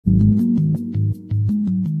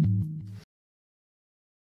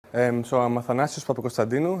So I'm Athanasios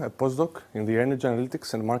Papakonstantinou, a postdoc in the Energy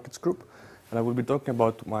Analytics and Markets Group, and I will be talking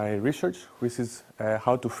about my research, which is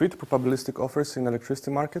how to fit probabilistic offers in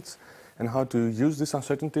electricity markets and how to use this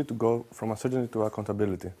uncertainty to go from uncertainty to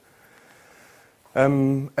accountability.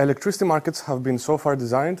 Electricity markets have been so far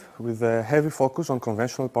designed with a heavy focus on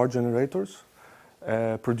conventional power generators.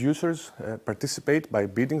 Producers participate by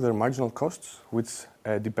bidding their marginal costs, which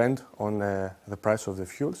depend on the price of the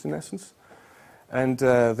fuels, in essence. And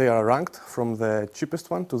they are ranked from the cheapest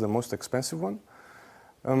one to the most expensive one,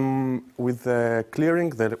 with clearing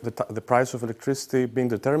the price of electricity being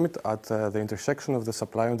determined at the intersection of the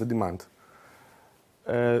supply and the demand.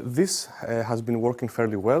 This has been working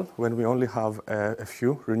fairly well when we only have a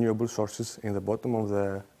few renewable sources in the bottom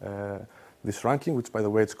of this ranking, which, by the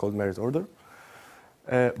way, it's called merit order.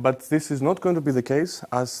 But this is not going to be the case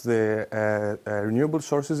as the renewable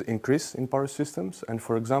sources increase in power systems. And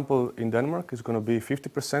for example, in Denmark, it's going to be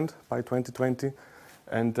 50% by 2020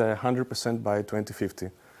 and 100% by 2050.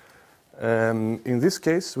 In this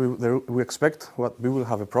case, we expect we will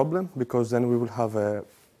have a problem, because then we will have a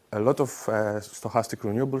lot of stochastic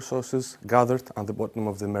renewable sources gathered at the bottom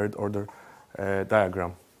of the merit order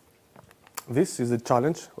diagram. This is a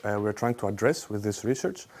challenge we're trying to address with this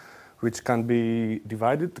research, which can be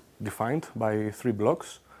defined by three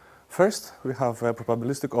blocks. First, we have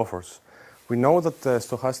probabilistic offers. We know that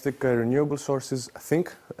stochastic renewable sources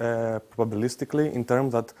think probabilistically in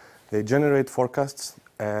terms that they generate forecasts,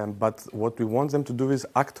 but what we want them to do is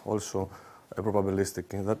act also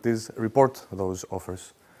probabilistic, and that is report those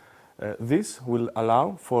offers. This will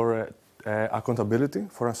allow for accountability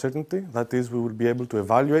for uncertainty. That is, we will be able to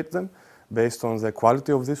evaluate them based on the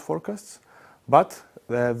quality of these forecasts, but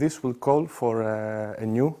this will call for a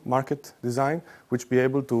new market design, which be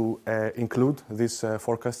able to include these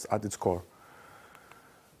forecasts at its core.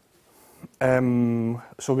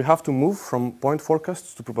 So we have to move from point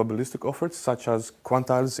forecasts to probabilistic offers, such as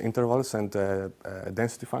quantiles, intervals, and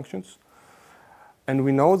density functions. And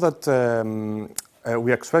we know that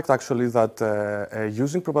we expect actually that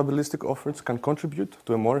using probabilistic offers can contribute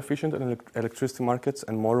to a more efficient electricity markets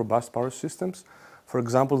and more robust power systems. For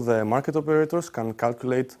example, the market operators can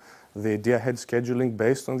calculate the day-ahead scheduling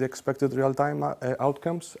based on the expected real-time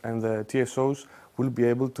outcomes, and the TSOs will be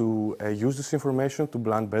able to use this information to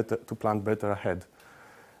plan better ahead.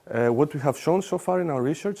 What we have shown so far in our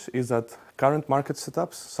research is that current market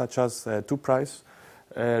setups, such as two-price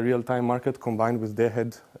real-time market combined with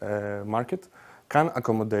day-ahead market, can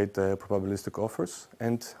accommodate probabilistic offers,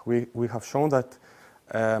 and we have shown that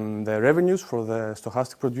the revenues for the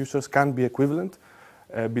stochastic producers can be equivalent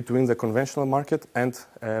between the conventional market and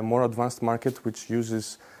a more advanced market, which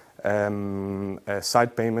uses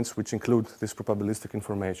side payments which include this probabilistic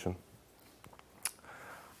information.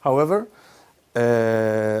 However,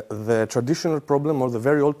 the traditional problem, or the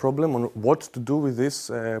very old problem on what to do with these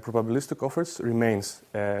probabilistic offers remains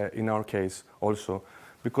in our case also.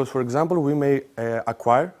 Because, for example, we may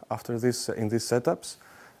acquire, after this, in these setups,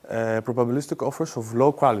 probabilistic offers of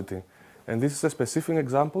low quality. And this is a specific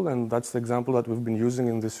example, and that's the example that we've been using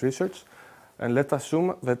in this research. And let's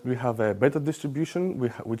assume that we have a beta distribution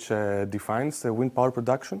which defines the wind power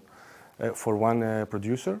production for one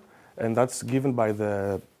producer, and that's given by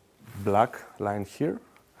the black line here.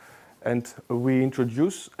 And we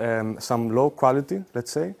introduce some low quality,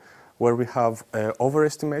 let's say, where we have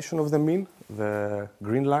overestimation of the mean, the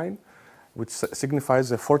green line, which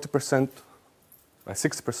signifies a 40%,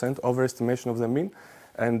 60% overestimation of the mean,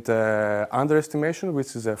 and underestimation,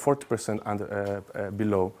 which is a 40%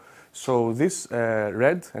 below. So these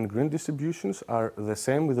red and green distributions are the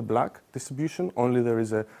same with the black distribution, only there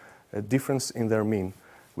is a difference in their mean.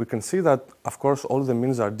 We can see that, of course, all the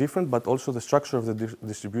means are different, but also the structure of the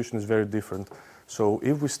distribution is very different. So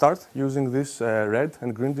if we start using these red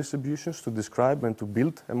and green distributions to describe and to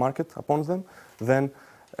build a market upon them, then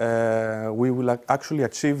we will actually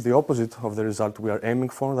achieve the opposite of the result we are aiming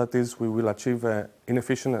for. That is, we will achieve an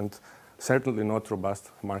inefficient and certainly not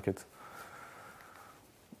robust market.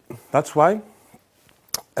 That's why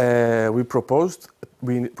we proposed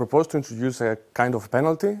to introduce a kind of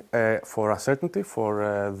penalty for uncertainty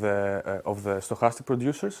of the stochastic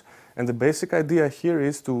producers. And the basic idea here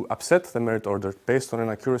is to upset the merit order based on an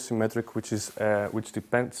accuracy metric which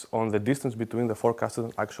depends on the distance between the forecasted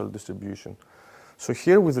and actual distribution. So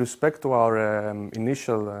here, with respect to our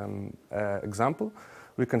initial example,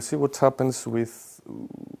 we can see what happens with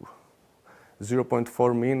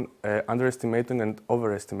 0.4 mean underestimating and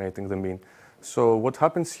overestimating the mean. So what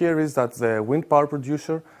happens here is that the wind power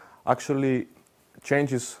producer actually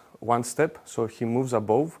changes one step, so he moves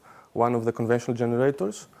above one of the conventional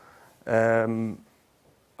generators.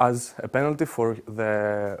 as a penalty for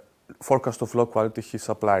the forecast of low quality he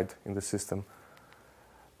supplied in the system.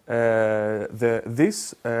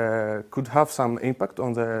 This could have some impact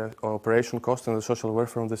on the operation cost and the social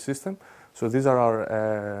welfare of the system. So these are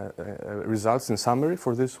our results in summary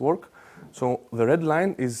for this work. So the red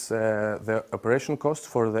line is the operation cost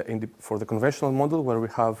for the conventional model, where we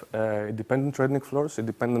have independent trading floors,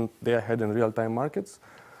 independent day-ahead and real-time markets.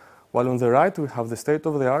 While on the right we have the state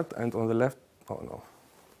of the art, and on the left, on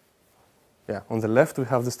the left we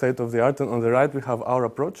have the state of the art, and on the right we have our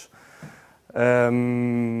approach,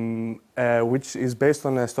 which is based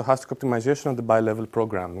on a stochastic optimization and the bi-level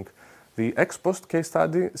programming. The ex-post case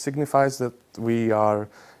study signifies that we are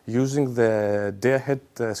using the day-ahead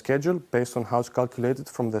schedule based on how it's calculated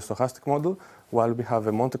from the stochastic model, while we have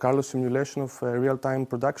a Monte Carlo simulation of real-time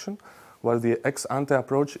production, while the ex-ante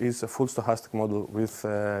approach is a full stochastic model with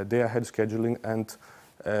day-ahead scheduling and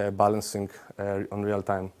balancing on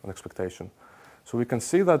real-time on expectation. So we can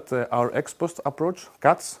see that our ex-post approach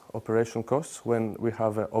cuts operation costs when we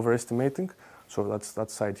have overestimating, so that's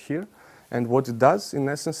that side here. And what it does, in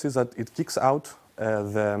essence, is that it kicks out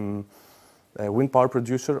the wind power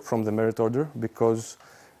producer from the merit order because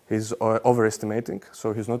he's overestimating,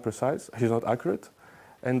 so he's not precise, he's not accurate.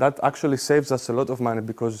 And that actually saves us a lot of money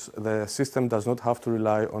because the system does not have to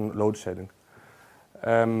rely on load shedding.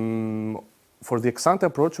 For the ex-ante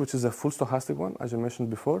approach, which is a full stochastic one, as I mentioned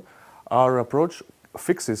before, our approach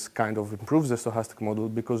improves the stochastic model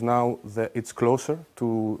because now it's closer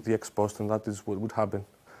to the ex-post, and that is what would happen.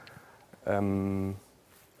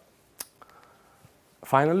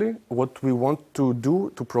 Finally, what we want to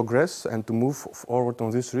do to progress and to move forward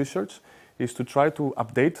on this research is to try to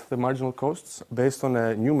update the marginal costs based on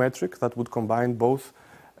a new metric that would combine both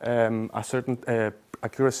a certain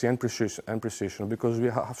accuracy and precision, because we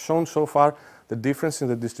have shown so far the difference in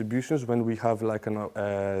the distributions when we have like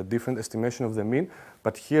a different estimation of the mean,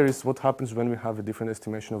 but here is what happens when we have a different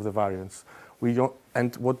estimation of the variance.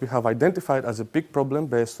 And what we have identified as a big problem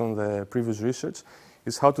based on the previous research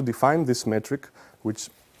is how to define this metric, which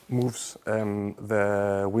moves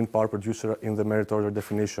the wind power producer in the merit order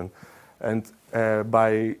definition. And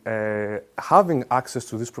by having access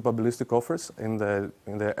to these probabilistic offers in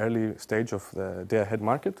the early stage of the day-ahead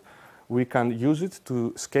market, we can use it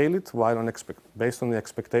to scale it while based on the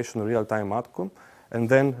expectation of real-time outcome, and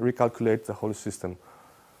then recalculate the whole system.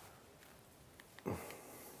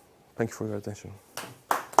 Thank you for your attention.